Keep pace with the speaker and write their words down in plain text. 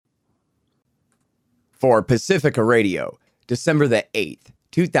For Pacifica Radio, December the 8th,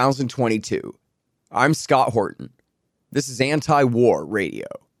 2022. I'm Scott Horton. This is Anti-War Radio.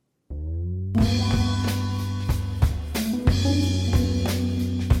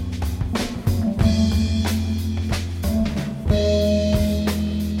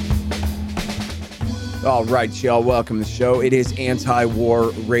 All right, y'all, welcome to the show. It is Anti-War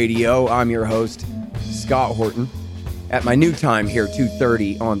Radio. I'm your host, Scott Horton. At my new time here,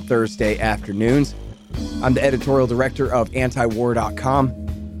 2:30 on Thursday afternoons. I'm the editorial director of antiwar.com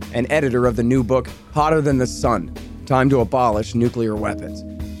and editor of the new book, Hotter Than the Sun, Time to Abolish Nuclear Weapons.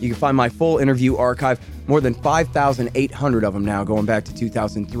 You can find my full interview archive, more than 5,800 of them now, going back to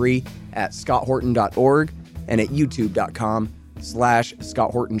 2003, at scotthorton.org and at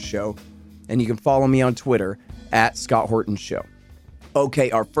youtube.com/Scott Horton Show. And you can follow me on Twitter at Scott Horton Show.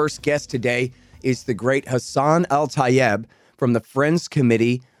 Okay, our first guest today is the great Hassan El-Tayyab from the Friends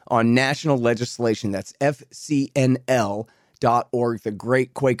Committee on National Legislation. That's FCNL.org, the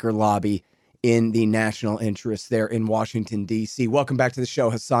great Quaker lobby in the national interest there in Washington, D.C. Welcome back to the show,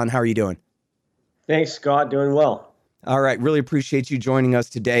 Hassan. How are you doing? Thanks, Scott. Doing well. All right. Really appreciate you joining us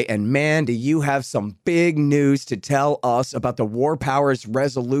today. And man, do you have some big news to tell us about the War Powers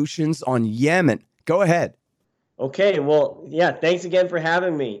resolutions on Yemen. Go ahead. Okay, well, yeah, thanks again for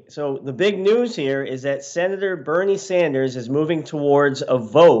having me. So the big news here is that Senator Bernie Sanders is moving towards a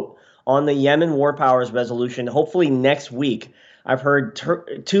vote on the Yemen War Powers resolution, hopefully next week. I've heard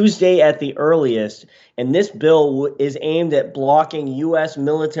Tuesday at the earliest, and this bill is aimed at blocking U.S.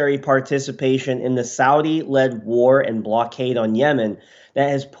 military participation in the Saudi-led war and blockade on Yemen that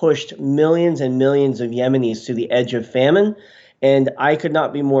has pushed millions and millions of Yemenis to the edge of famine. And I could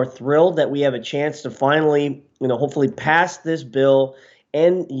not be more thrilled that we have a chance to finally, hopefully pass this bill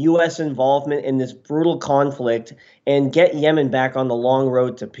and U.S. involvement in this brutal conflict and get Yemen back on the long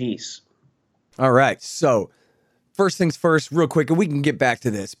road to peace. All right. So first things first, real quick, and we can get back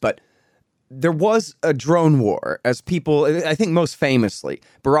to this, but there was a drone war, as people, I think most famously,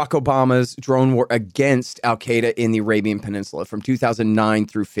 Barack Obama's drone war against Al-Qaeda in the Arabian Peninsula from 2009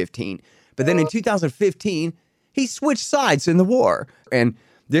 through 15. But then in 2015, he switched sides in the war. And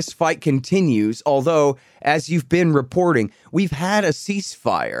this fight continues, although, as you've been reporting, we've had a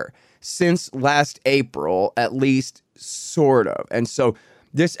ceasefire since last April, at least sort of. And so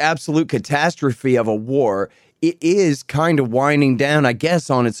this absolute catastrophe of a war, it is kind of winding down, I guess,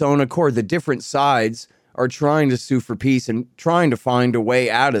 on its own accord. The different sides are trying to sue for peace and trying to find a way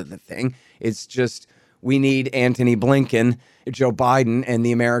out of the thing. It's just we need Antony Blinken, Joe Biden, and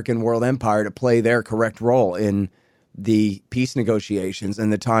the American world empire to play their correct role in the peace negotiations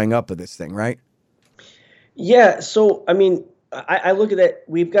and the tying up of this thing, right? Yeah. So, I look at it,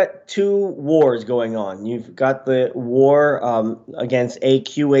 we've got two wars going on. You've got the war against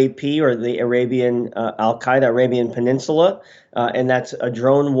AQAP, or the Arabian Al-Qaeda Arabian Peninsula, and that's a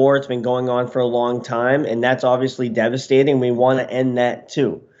drone war. It's been going on for a long time, and that's obviously devastating. We want to end that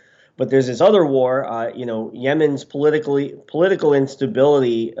too. But there's this other war, Yemen's political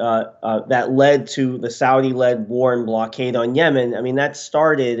instability that led to the Saudi-led war and blockade on Yemen. That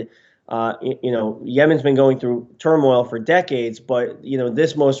started. Yemen's been going through turmoil for decades, but,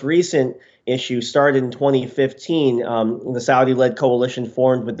 this most recent issue started in 2015. The Saudi-led coalition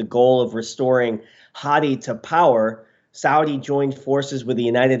formed with the goal of restoring Hadi to power. Saudi joined forces with the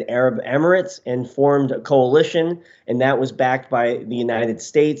United Arab Emirates and formed a coalition, and that was backed by the United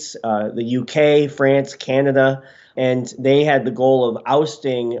States, the UK, France, Canada, and they had the goal of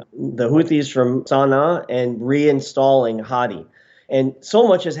ousting the Houthis from Sana'a and reinstalling Hadi. And so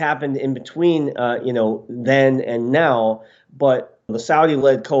much has happened in between, then and now. But the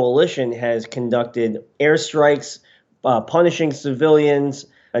Saudi-led coalition has conducted airstrikes, punishing civilians,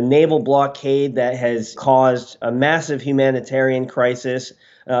 a naval blockade that has caused a massive humanitarian crisis.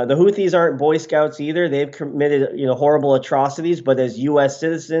 The Houthis aren't Boy Scouts either. They've committed, horrible atrocities. But as U.S.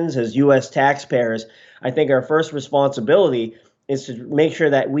 citizens, as U.S. taxpayers, I think our first responsibility is to make sure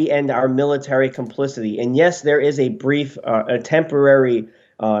that we end our military complicity. And yes, there is a brief, a temporary,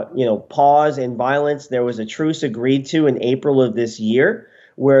 pause in violence. There was a truce agreed to in April of this year,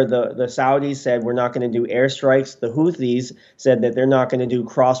 where the Saudis said we're not going to do airstrikes. The Houthis said that they're not going to do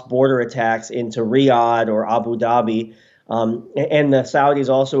cross-border attacks into Riyadh or Abu Dhabi. And the Saudis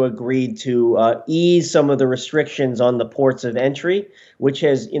also agreed to ease some of the restrictions on the ports of entry, which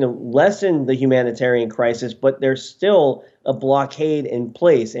has, lessened the humanitarian crisis, but there's still a blockade in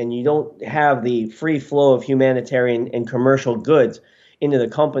place, and you don't have the free flow of humanitarian and commercial goods into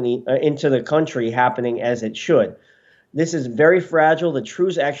the country happening as it should. This is very fragile. The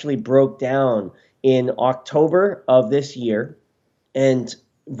truce actually broke down in October of this year, and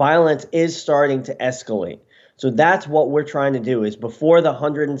violence is starting to escalate. So that's what we're trying to do is before the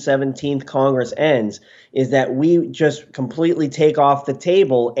 117th Congress ends, is that we just completely take off the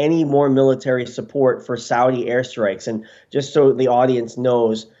table any more military support for Saudi airstrikes. And just so the audience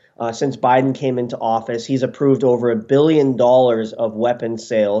knows, since Biden came into office, he's approved over $1 billion of weapons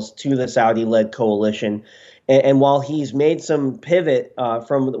sales to the Saudi-led coalition. And while he's made some pivot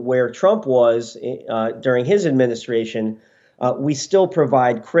from where Trump was during his administration, we still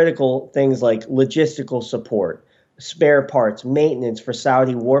provide critical things like logistical support, spare parts, maintenance for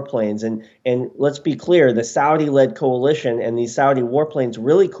Saudi warplanes. And let's be clear, the Saudi-led coalition and these Saudi warplanes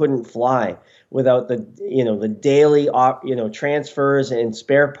really couldn't fly without the daily transfers and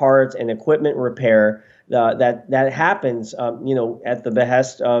spare parts and equipment repair that happens at the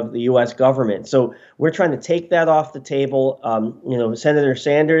behest of the U.S. government. So we're trying to take that off the table. Senator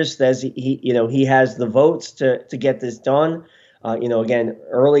Sanders says he has the votes to get this done. Again,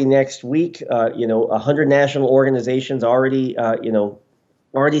 early next week, 100 national organizations already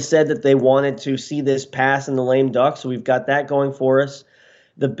said that they wanted to see this pass in the lame duck. So we've got that going for us.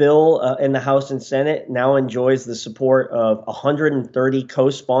 The bill in the House and Senate now enjoys the support of 130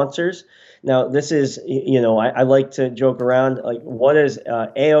 co-sponsors. Now, this is, I like to joke around, like, what does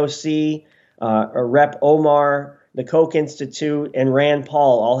AOC, Rep. Omar, the Koch Institute, and Rand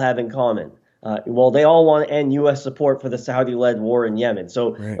Paul all have in common? Well, they all want to end U.S. support for the Saudi-led war in Yemen.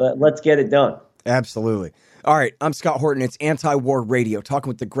 So let's get it done. Absolutely. All right, I'm Scott Horton. It's Anti-War Radio, talking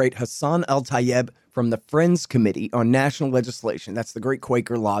with the great Hassan El-Tayyab from the Friends Committee on National Legislation. That's the great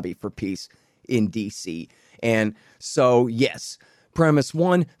Quaker lobby for peace in D.C. And so, yes, premise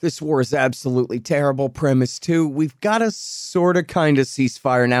one, this war is absolutely terrible. Premise two, we've got a sort of kind of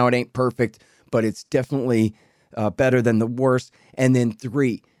ceasefire now. It ain't perfect, but it's definitely better than the worst. And then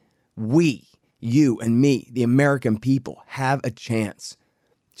three, we, you and me, the American people, have a chance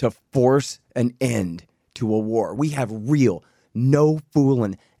to force an end to a war. We have real, no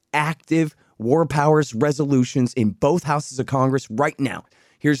fooling, active war powers resolutions in both houses of Congress right now.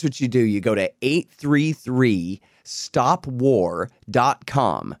 Here's what you do. You go to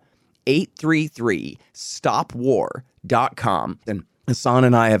 833stopwar.com, 833stopwar.com. And Hassan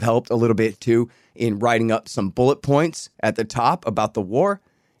and I have helped a little bit too in writing up some bullet points at the top about the war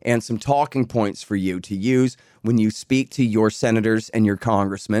and some talking points for you to use when you speak to your senators and your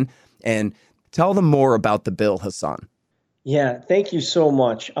congressmen. And tell them more about the bill, Hassan. Yeah, thank you so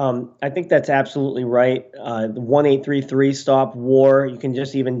much. I think that's absolutely right. The 1-833 Stop War, you can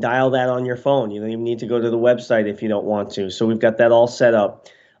just even dial that on your phone. You don't even need to go to the website if you don't want to. So we've got that all set up.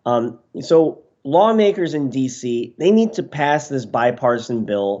 So lawmakers in D.C., they need to pass this bipartisan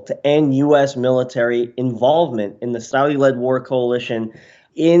bill to end U.S. military involvement in the Saudi-led war coalition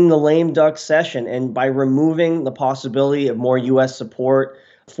in the lame duck session. And by removing the possibility of more U.S. support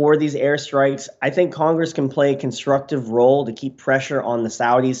for these airstrikes, I think Congress can play a constructive role to keep pressure on the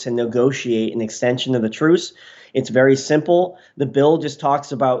Saudis to negotiate an extension of the truce. It's very simple. The bill just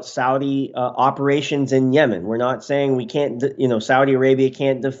talks about Saudi operations in Yemen. We're not saying we can't, Saudi Arabia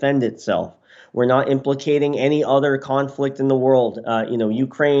can't defend itself. We're not implicating any other conflict in the world,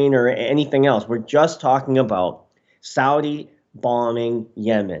 Ukraine or anything else. We're just talking about Saudi bombing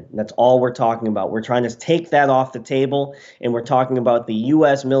Yemen. That's all we're talking about. We're trying to take that off the table, and we're talking about the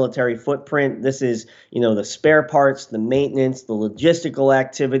U.S. military footprint. This is, the spare parts, the maintenance, the logistical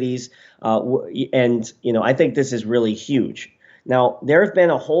activities, and I think this is really huge. Now, there have been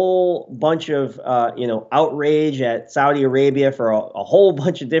a whole bunch of, outrage at Saudi Arabia for a whole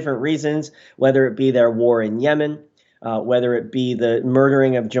bunch of different reasons, whether it be their war in Yemen, whether it be the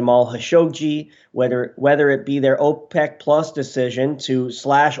murdering of Jamal Khashoggi, whether it be their OPEC Plus decision to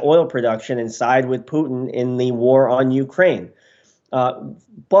slash oil production and side with Putin in the war on Ukraine.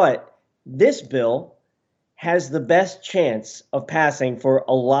 But this bill has the best chance of passing for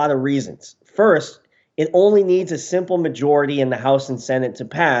a lot of reasons. First, it only needs a simple majority in the House and Senate to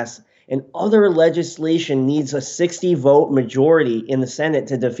pass, and other legislation needs a 60-vote majority in the Senate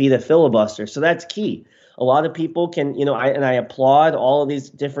to defeat a filibuster. So that's key. A lot of people can, I applaud all of these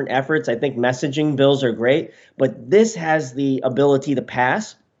different efforts. I think messaging bills are great, but this has the ability to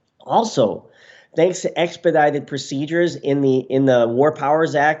pass. Also, thanks to expedited procedures in the War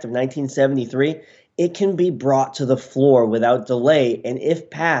Powers Act of 1973, it can be brought to the floor without delay. And if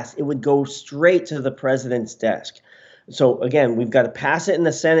passed, it would go straight to the president's desk. So again, we've got to pass it in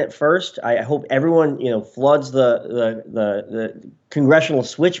the Senate first. I hope everyone, floods the congressional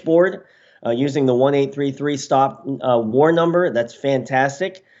switchboard using the 1-833 Stop War number. That's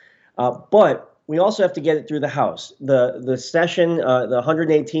fantastic. But we also have to get it through the House. The session, the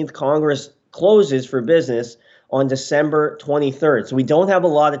 118th Congress closes for business on December 23rd. So we don't have a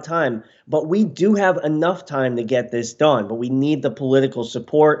lot of time, but we do have enough time to get this done. But we need the political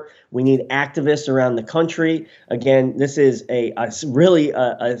support. We need activists around the country. Again, this is really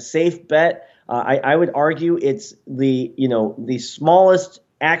a safe bet. I would argue it's the smallest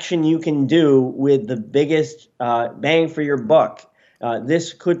action you can do with the biggest bang for your buck.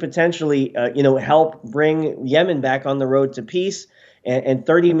 This could potentially, help bring Yemen back on the road to peace. And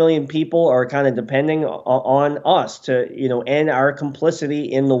 30 million people are kind of depending on us to, end our complicity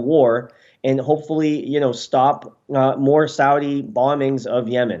in the war and hopefully, stop more Saudi bombings of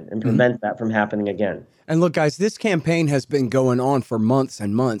Yemen and prevent that from happening again. And look, guys, this campaign has been going on for months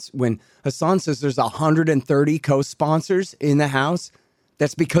and months. When Hassan says there's 130 co-sponsors in the House,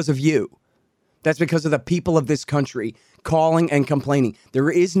 that's because of you. That's because of the people of this country calling and complaining.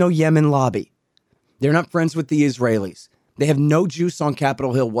 There is no Yemen lobby. They're not friends with the Israelis. They have no juice on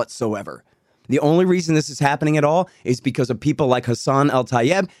Capitol Hill whatsoever. The only reason this is happening at all is because of people like Hassan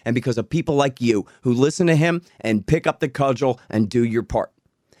El-Tayyab and because of people like you who listen to him and pick up the cudgel and do your part.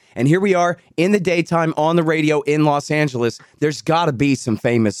 And here we are in the daytime on the radio in Los Angeles. There's got to be some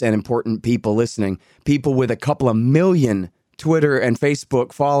famous and important people listening. People with a couple of million Twitter and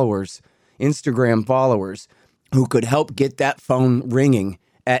Facebook followers, Instagram followers, who could help get that phone ringing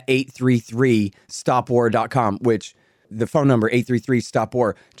at 833-STOPWAR.com, which the phone number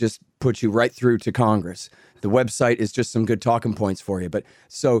 833-STOP-WAR just puts you right through to Congress. The website is just some good talking points for you. But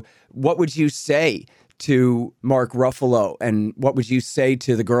so what would you say to Mark Ruffalo? And what would you say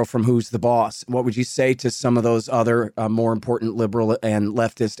to the girl from Who's the Boss? What would you say to some of those other more important liberal and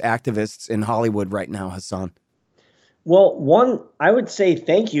leftist activists in Hollywood right now, Hassan? Well, one, I would say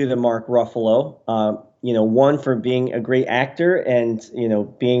thank you to Mark Ruffalo. One, for being a great actor and,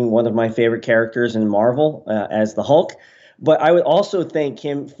 being one of my favorite characters in Marvel as the Hulk. But I would also thank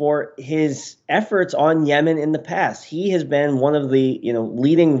him for his efforts on Yemen in the past. He has been one of the,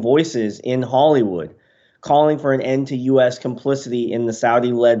 leading voices in Hollywood, calling for an end to U.S. complicity in the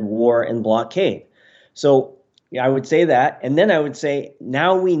Saudi-led war and blockade. So I would say that. And then I would say,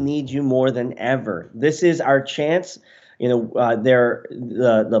 now we need you more than ever. This is our chance.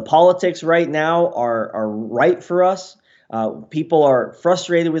 The politics right now are right for us. People are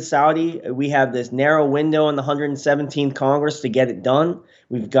frustrated with Saudi. We have this narrow window in the 117th Congress to get it done.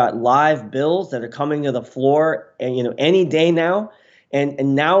 We've got live bills that are coming to the floor, any day now.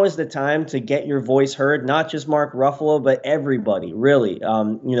 And now is the time to get your voice heard, not just Mark Ruffalo, but everybody, really.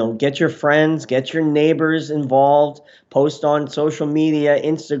 Get your friends, get your neighbors involved, post on social media,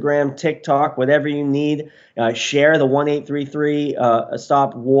 Instagram, TikTok, whatever you need. Share the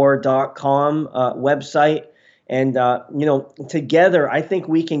 1-833-StopWar.com website. And, together, I think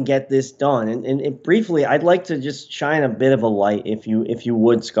we can get this done. And briefly, I'd like to just shine a bit of a light, if you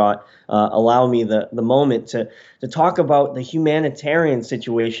would, Scott, allow me the moment to talk about the humanitarian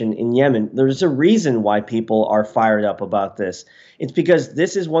situation in Yemen. There's a reason why people are fired up about this. It's because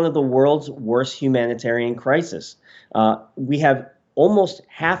this is one of the world's worst humanitarian crises. We have almost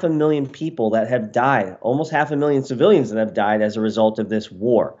 500,000 people that have died, almost 500,000 civilians that have died as a result of this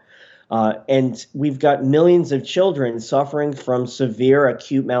war. And we've got millions of children suffering from severe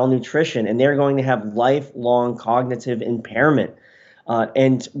acute malnutrition, and they're going to have lifelong cognitive impairment.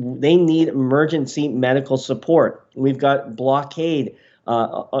 And they need emergency medical support. We've got blockade,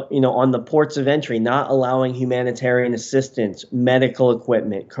 on the ports of entry, not allowing humanitarian assistance, medical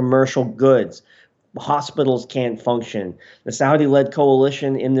equipment, commercial goods. Hospitals can't function. The Saudi-led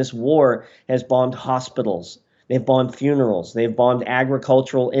coalition in this war has bombed hospitals. They've bombed funerals. They've bombed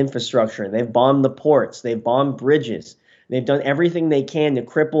agricultural infrastructure. They've bombed the ports. They've bombed bridges. They've done everything they can to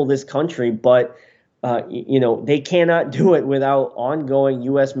cripple this country, but they cannot do it without ongoing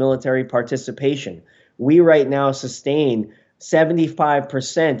U.S. military participation. We right now sustain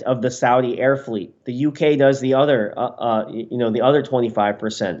 75% of the Saudi air fleet. The UK does the other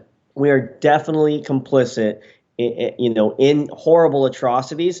 25%. We are definitely complicit, in horrible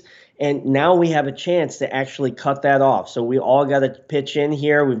atrocities. And now we have a chance to actually cut that off. So we all got to pitch in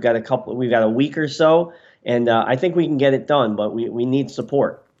here. We've got a week or so, and I think we can get it done, but we need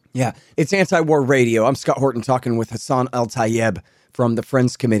support. Yeah, it's Anti-War Radio. I'm Scott Horton talking with Hassan El-Tayyab from the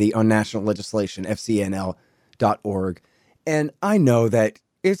Friends Committee on National Legislation, FCNL.org. And I know that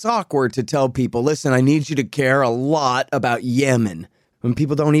it's awkward to tell people, listen, I need you to care a lot about Yemen, when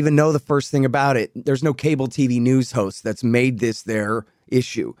people don't even know the first thing about it. There's no cable TV news host that's made this their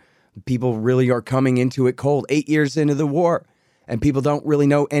issue. People really are coming into it cold 8 years into the war, and people don't really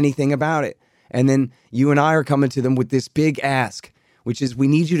know anything about it. And then you and I are coming to them with this big ask, which is we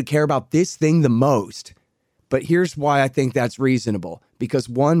need you to care about this thing the most. But here's why I think that's reasonable. Because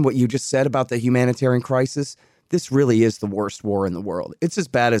one, what you just said about the humanitarian crisis, this really is the worst war in the world. It's as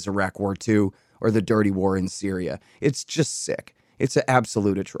bad as Iraq War II or the dirty war in Syria. It's just sick. It's an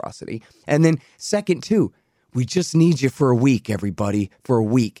absolute atrocity. And then second, too, we just need you for a week, everybody, for a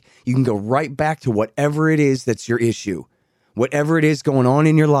week. You can go right back to whatever it is that's your issue, whatever it is going on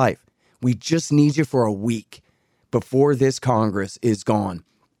in your life. We just need you for a week before this Congress is gone.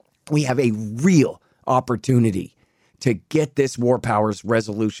 We have a real opportunity to get this war powers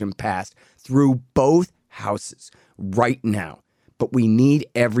resolution passed through both houses right now. But we need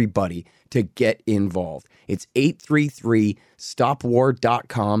everybody to get involved. It's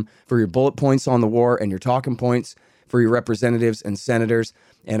 833-STOPWAR.com for your bullet points on the war and your talking points for your representatives and senators.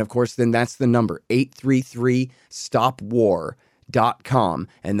 And of course, then that's the number, 833-STOPWAR.com.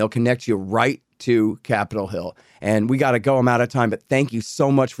 And they'll connect you right to Capitol Hill. And we got to go. I'm out of time, but thank you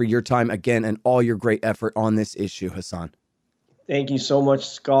so much for your time again and all your great effort on this issue, Hassan. Thank you so much,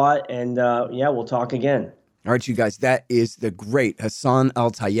 Scott. And we'll talk again. All right, you guys, that is the great Hassan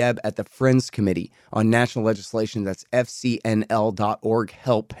El-Tayyab at the Friends Committee on National Legislation. That's fcnl.org.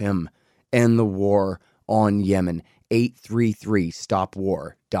 Help him end the war on Yemen.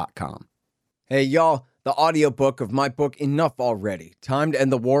 833-STOPWAR.com. Hey, y'all, the audiobook of my book, Enough Already, Time to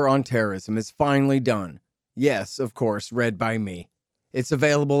End the War on Terrorism, is finally done. Yes, of course, read by me. It's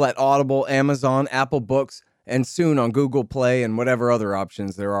available at Audible, Amazon, Apple Books, and soon on Google Play and whatever other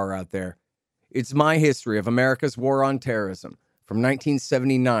options there are out there. It's my history of America's war on terrorism from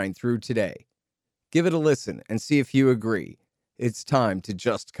 1979 through today. Give it a listen and see if you agree. It's time to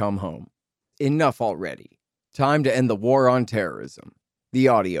just come home. Enough already. Time to end the war on terrorism. The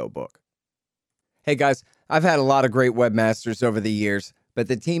audiobook. Hey guys, I've had a lot of great webmasters over the years, but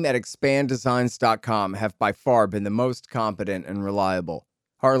the team at expanddesigns.com have by far been the most competent and reliable.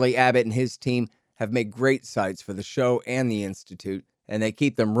 Harley Abbott and his team have made great sites for the show and the Institute, and they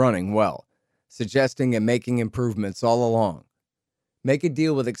keep them running well, suggesting and making improvements all along. Make a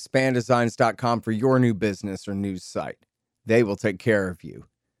deal with expanddesigns.com for your new business or news site. They will take care of you.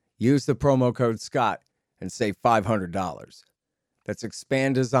 Use the promo code SCOTT and save $500. That's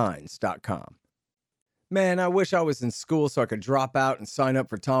expanddesigns.com. Man, I wish I was in school so I could drop out and sign up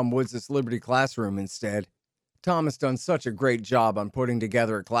for Tom Woods' Liberty Classroom instead. Tom has done such a great job on putting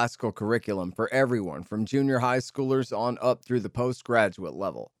together a classical curriculum for everyone from junior high schoolers on up through the postgraduate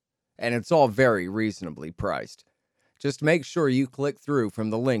level. And it's all very reasonably priced. Just make sure you click through from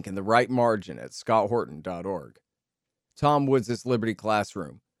the link in the right margin at scotthorton.org. Tom Woods' Liberty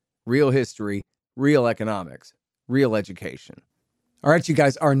Classroom. Real history, real economics, real education. All right, you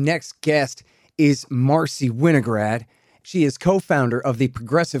guys, our next guest is Marcy Winograd. She is co-founder of the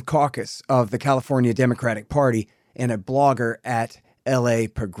Progressive Caucus of the California Democratic Party and a blogger at LA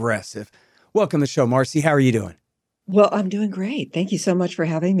Progressive. Welcome to the show, Marcy. How are you doing? Well, I'm doing great. Thank you so much for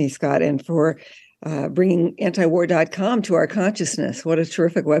having me, Scott, and for bringing antiwar.com to our consciousness. What a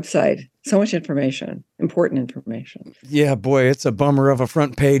terrific website. So much information, important information. Yeah, boy, it's a bummer of a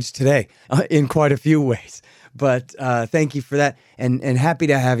front page today in quite a few ways. But thank you for that, and happy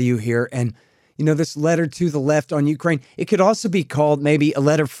to have you here. And, you know, this letter to the left on Ukraine, it could also be called maybe a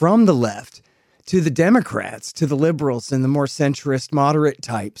letter from the left to the Democrats, to the liberals and the more centrist, moderate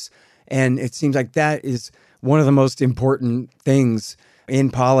types. And it seems like that is one of the most important things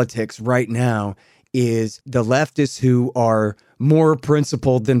in politics right now is the leftists who are more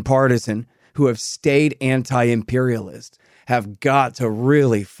principled than partisan, who have stayed anti-imperialist, have got to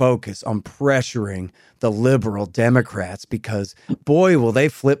really focus on pressuring the liberal Democrats because, boy, will they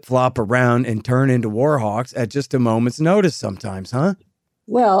flip-flop around and turn into war hawks at just a moment's notice sometimes, huh?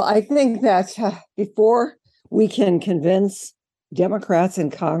 Well, I think that before we can convince Democrats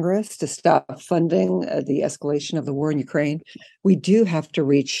in Congress to stop funding the escalation of the war in Ukraine, we do have to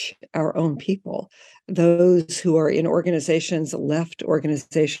reach our own people, those who are in organizations, left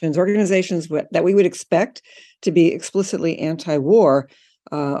organizations that we would expect to be explicitly anti-war,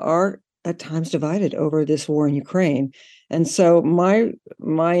 are at times divided over this war in Ukraine. And so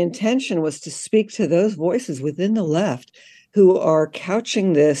my intention was to speak to those voices within the left who are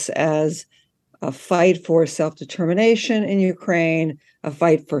couching this as a fight for self-determination in Ukraine, a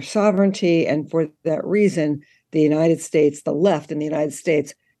fight for sovereignty, and for that reason, the United States, the left in the United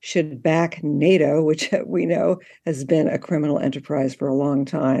States, should back NATO, which we know has been a criminal enterprise for a long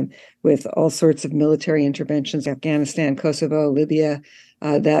time, with all sorts of military interventions, Afghanistan, Kosovo, Libya,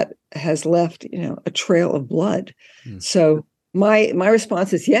 that has left, a trail of blood. So my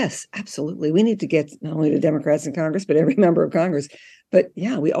response is yes, absolutely. We need to get not only the Democrats in Congress, but every member of Congress. But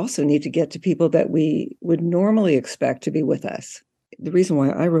yeah, we also need to get to people that we would normally expect to be with us. The reason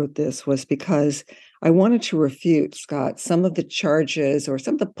why I wrote this was because I wanted to refute, Scott, some of the charges or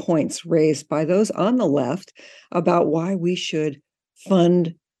some of the points raised by those on the left about why we should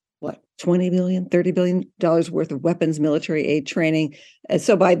fund, what, $20 billion, $30 billion worth of weapons, military aid training. And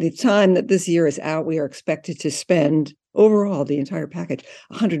so by the time that this year is out, we are expected to spend overall, the entire package,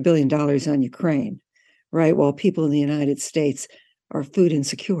 $100 billion on Ukraine, right? While people in the United States are food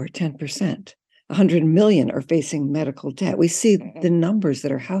insecure, 10%. 100 million are facing medical debt. We see the numbers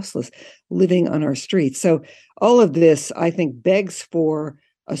that are houseless living on our streets. So all of this, I think, begs for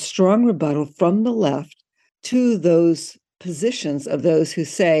a strong rebuttal from the left to those positions of those who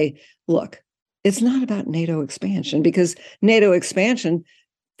say, look, it's not about NATO expansion, because NATO expansion,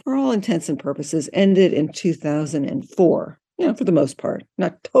 for all intents and purposes, ended in 2004. For the most part,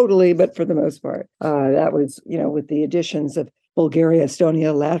 not totally, but for the most part. That was, with the additions of Bulgaria,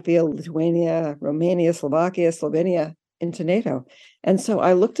 Estonia, Latvia, Lithuania, Romania, Slovakia, Slovenia into NATO. And so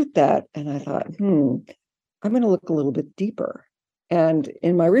I looked at that and I thought, I'm going to look a little bit deeper. And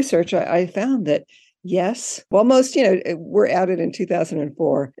in my research, I found that, yes, while most, were added in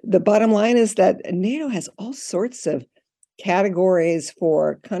 2004, the bottom line is that NATO has all sorts of categories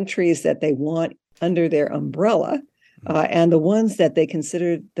for countries that they want under their umbrella. And the ones that they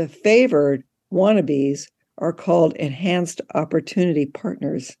considered the favored wannabes are called enhanced opportunity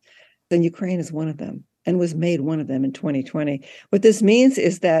partners. And Ukraine is one of them and was made one of them in 2020. What this means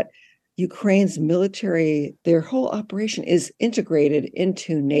is that Ukraine's military, their whole operation is integrated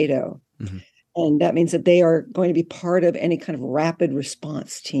into NATO. Mm-hmm. And that means that they are going to be part of any kind of rapid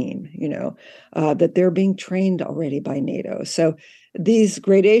response team, that they're being trained already by NATO. So these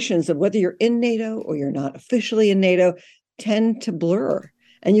gradations of whether you're in NATO or you're not officially in NATO tend to blur.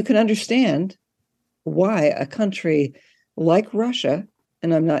 And you can understand why a country like Russia,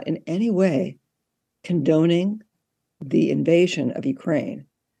 and I'm not in any way condoning the invasion of Ukraine,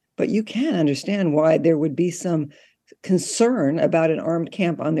 but you can understand why there would be some concern about an armed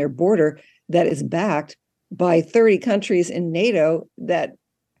camp on their border that is backed by 30 countries in NATO, that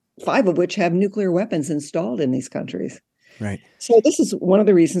 5 of which have nuclear weapons installed in these countries. Right. So this is one of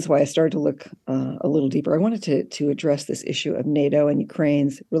the reasons why I started to look a little deeper. I wanted to address this issue of NATO and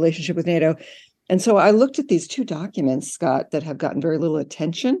Ukraine's relationship with NATO. And so I looked at these 2 documents, Scott, that have gotten very little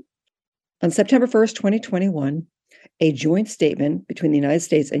attention. On September 1st, 2021, a joint statement between the United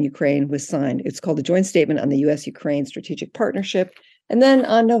States and Ukraine was signed. It's called the Joint Statement on the U.S.-Ukraine Strategic Partnership. And then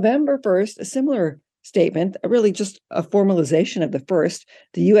on November 1st, a similar statement, really just a formalization of the first,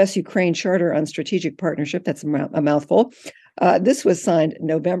 the U.S.-Ukraine Charter on Strategic Partnership. That's a mouthful. This was signed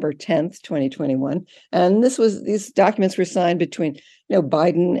November 10th, 2021. And these documents were signed between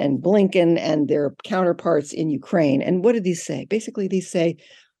Biden and Blinken and their counterparts in Ukraine. And what did these say? Basically, these say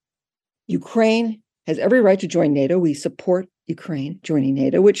Ukraine has every right to join NATO. We support Ukraine joining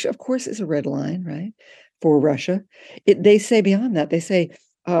NATO, which of course is a red line, right, for Russia. They say beyond that, they say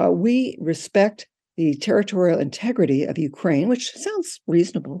we respect the territorial integrity of Ukraine, which sounds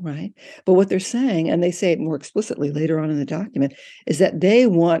reasonable, right? But what they're saying, and they say it more explicitly later on in the document, is that they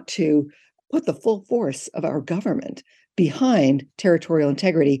want to put the full force of our government behind territorial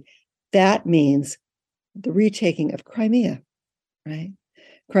integrity. That means the retaking of Crimea, right?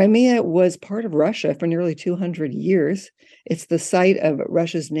 Crimea was part of Russia for nearly 200 years. It's the site of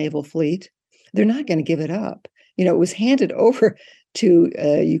Russia's naval fleet. They're not going to give it up. It was handed over to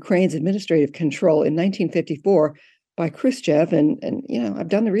Ukraine's administrative control in 1954 by Khrushchev. And I've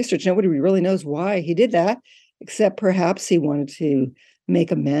done the research. Nobody really knows why he did that, except perhaps he wanted to make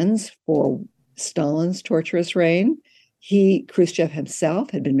amends for Stalin's torturous reign. Khrushchev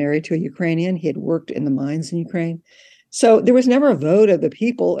himself had been married to a Ukrainian. He had worked in the mines in Ukraine. So there was never a vote of the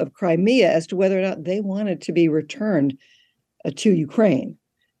people of Crimea as to whether or not they wanted to be returned to Ukraine.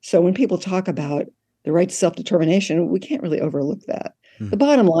 So when people talk about the right to self-determination, we can't really overlook that. The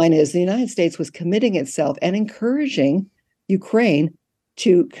bottom line is the United States was committing itself and encouraging Ukraine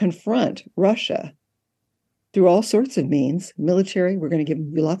to confront Russia through all sorts of means, military, we're going to give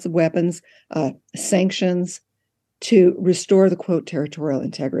you lots of weapons, sanctions, to restore the, quote, territorial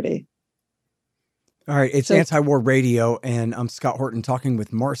integrity. All right, it's Anti-War Radio, and I'm Scott Horton talking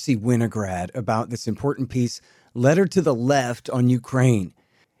with Marcy Winograd about this important piece, Letter to the Left on Ukraine.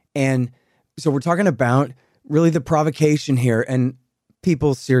 And so we're talking about really the provocation here, and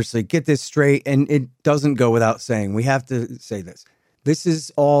people, seriously, get this straight, and it doesn't go without saying. We have to say this. This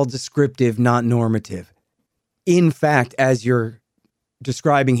is all descriptive, not normative. In fact, as you're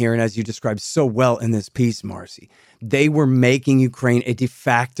describing here, and as you described so well in this piece, Marcy, they were making Ukraine a de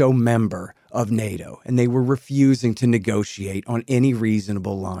facto member of NATO, and they were refusing to negotiate on any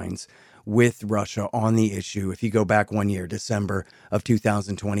reasonable lines with Russia on the issue. If you go back 1 year, December of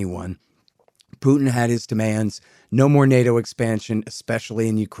 2021, Putin had his demands, no more NATO expansion, especially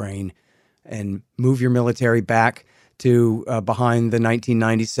in Ukraine, and move your military back to behind the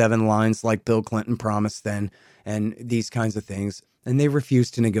 1997 lines like Bill Clinton promised then, and these kinds of things. And they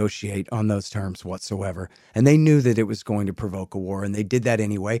refused to negotiate on those terms whatsoever. And they knew that it was going to provoke a war, and they did that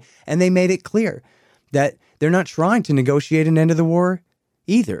anyway. And they made it clear that they're not trying to negotiate an end of the war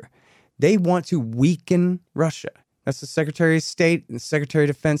either. They want to weaken Russia. That's the Secretary of State and the Secretary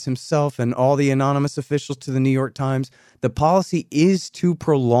of Defense himself and all the anonymous officials to the New York Times. The policy is to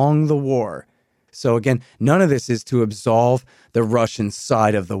prolong the war. So again, none of this is to absolve the Russian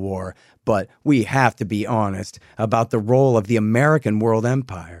side of the war, but we have to be honest about the role of the American world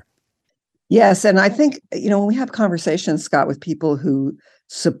empire. Yes, and I think, when we have conversations, Scott, with people who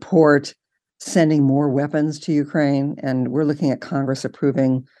support sending more weapons to Ukraine, and we're looking at Congress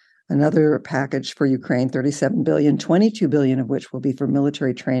approving another package for Ukraine, $37 billion, $22 billion of which will be for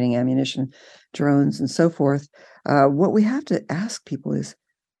military training, ammunition, drones, and so forth. What we have to ask people is,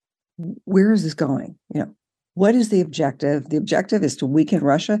 where is this going? What is the objective? The objective is to weaken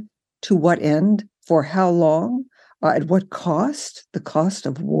Russia. To what end? For how long? At what cost? The cost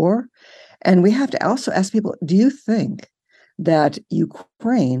of war. And we have to also ask people, do you think that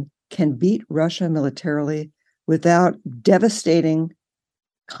Ukraine can beat Russia militarily without devastating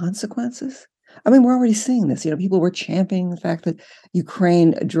consequences? I mean, we're already seeing this. People were championing the fact that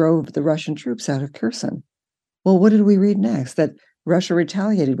Ukraine drove the Russian troops out of Kherson. Well, what did we read next? That Russia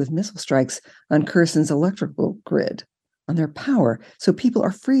retaliated with missile strikes on Kherson's electrical grid, on their power. So people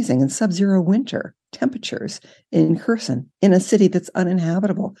are freezing in sub-zero winter temperatures in Kherson, in a city that's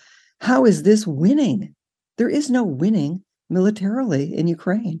uninhabitable. How is this winning? There is no winning militarily in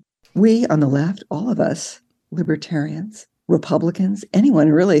Ukraine. We on the left, all of us, libertarians, Republicans, anyone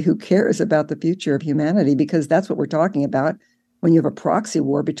really who cares about the future of humanity, because that's what we're talking about when you have a proxy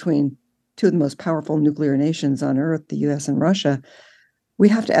war between two of the most powerful nuclear nations on earth, the US and Russia. We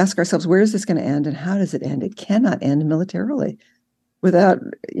have to ask ourselves, where is this going to end and how does it end? It cannot end militarily without,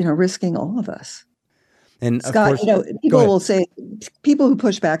 risking all of us. And Scott, of course, people will say, people who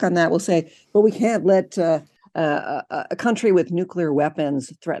push back on that will say, well, we can't let a country with nuclear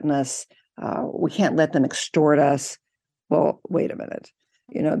weapons threaten us. We can't let them extort us. Well, wait a minute.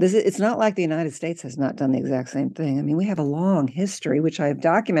 It's not like the United States has not done the exact same thing. I mean, we have a long history, which I have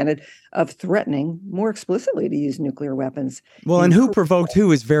documented, of threatening more explicitly to use nuclear weapons. Well, and who provoked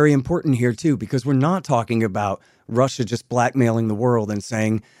who is very important here, too, because we're not talking about Russia just blackmailing the world and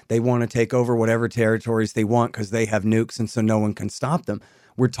saying they want to take over whatever territories they want because they have nukes and so no one can stop them.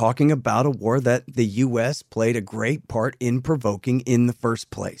 We're talking about a war that the U.S. played a great part in provoking in the first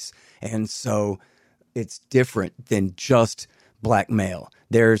place. And so it's different than just blackmail.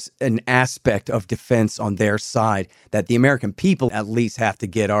 There's an aspect of defense on their side that the American people at least have to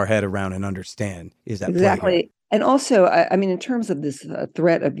get our head around and understand. Is that exactly? And also, I mean, in terms of this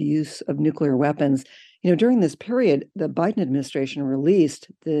threat of use of nuclear weapons, during this period, the Biden administration released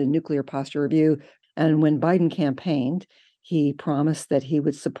the Nuclear Posture Review. And when Biden campaigned, he promised that he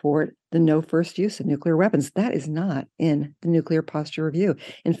would support the no first use of nuclear weapons. That is not in the Nuclear Posture Review.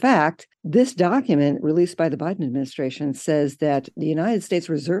 In fact, this document released by the Biden administration says that the United States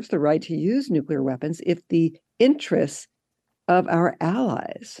reserves the right to use nuclear weapons if the interests of our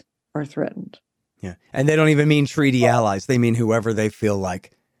allies are threatened. Yeah. And they don't even mean treaty allies. They mean whoever they feel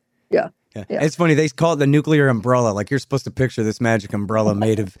like. Yeah. It's funny. They call it the nuclear umbrella. Like, you're supposed to picture this magic umbrella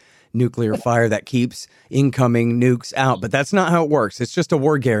made of nuclear fire that keeps incoming nukes out. But that's not how it works. It's just a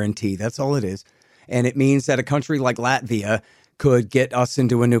war guarantee. That's all it is. And it means that a country like Latvia could get us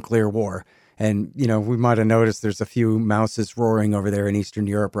into a nuclear war. And, we might have noticed there's a few mouses roaring over there in Eastern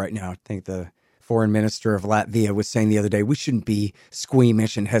Europe right now. I think the foreign minister of Latvia was saying the other day, we shouldn't be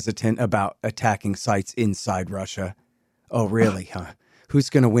squeamish and hesitant about attacking sites inside Russia. Oh, really, huh? Who's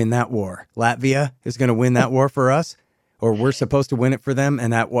going to win that war? Latvia is going to win that war for us? Or we're supposed to win it for them?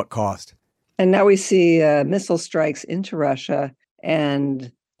 And at what cost? And now we see missile strikes into Russia and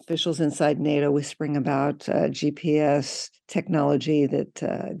officials inside NATO whispering about GPS technology that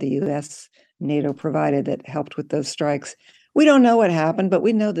the U.S. NATO provided that helped with those strikes. We don't know what happened, but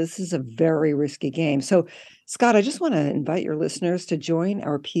we know this is a very risky game. So, Scott, I just want to invite your listeners to join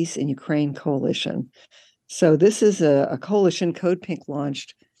our Peace in Ukraine coalition. So this is a coalition Code Pink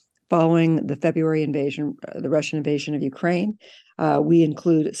launched following the February invasion, the Russian invasion of Ukraine. We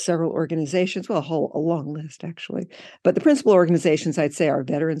include several organizations, well, a long list, actually. But the principal organizations, I'd say, are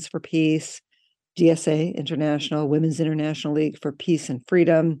Veterans for Peace, DSA International, Women's International League for Peace and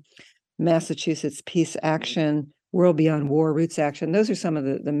Freedom, Massachusetts Peace Action, World Beyond War, Roots Action. Those are some of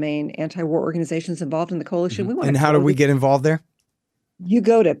the main anti-war organizations involved in the coalition. And how do we get involved there? You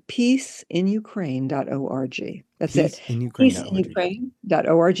go to peaceinukraine.org. That's it.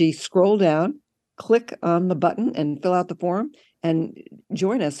 Peaceinukraine.org. Scroll down, click on the button, and fill out the form, and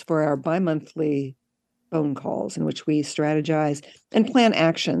join us for our bi-monthly phone calls in which we strategize and plan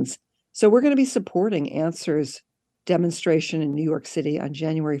actions. So we're going to be supporting Answer's demonstration in New York City on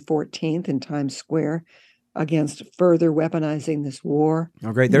January 14th in Times Square against further weaponizing this war.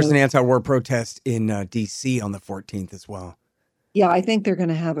 Oh, great. There's an anti-war protest in D.C. on the 14th as well. Yeah, I think they're going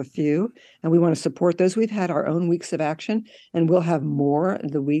to have a few, and we want to support those. We've had our own weeks of action, and we'll have more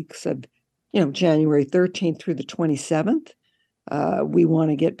the weeks of, January 13th through the 27th. We want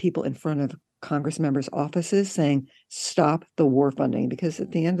to get people in front of Congress members' offices saying, stop the war funding, because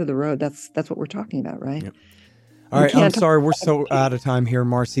at the end of the road, that's what we're talking about, right? Yep. All right, I'm sorry we're so out of time here,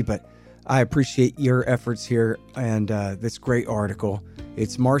 Marcy, but I appreciate your efforts here and this great article.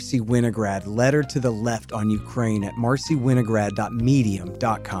 It's Marcy Winograd, Letter to the Left on Ukraine at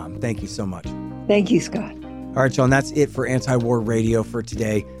marcywinograd.medium.com. Thank you so much. Thank you, Scott. All right, John, that's it for Anti-War Radio for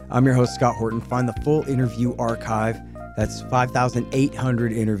today. I'm your host, Scott Horton. Find the full interview archive. That's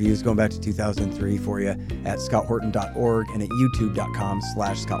 5,800 interviews going back to 2003 for you at scotthorton.org and at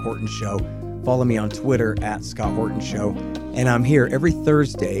youtube.com/Scott Horton Show. Follow me on Twitter at Scott Horton Show. And I'm here every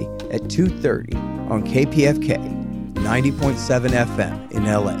Thursday at 2:30 on KPFK 90.7 FM in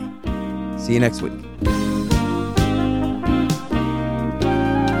LA. See you next week.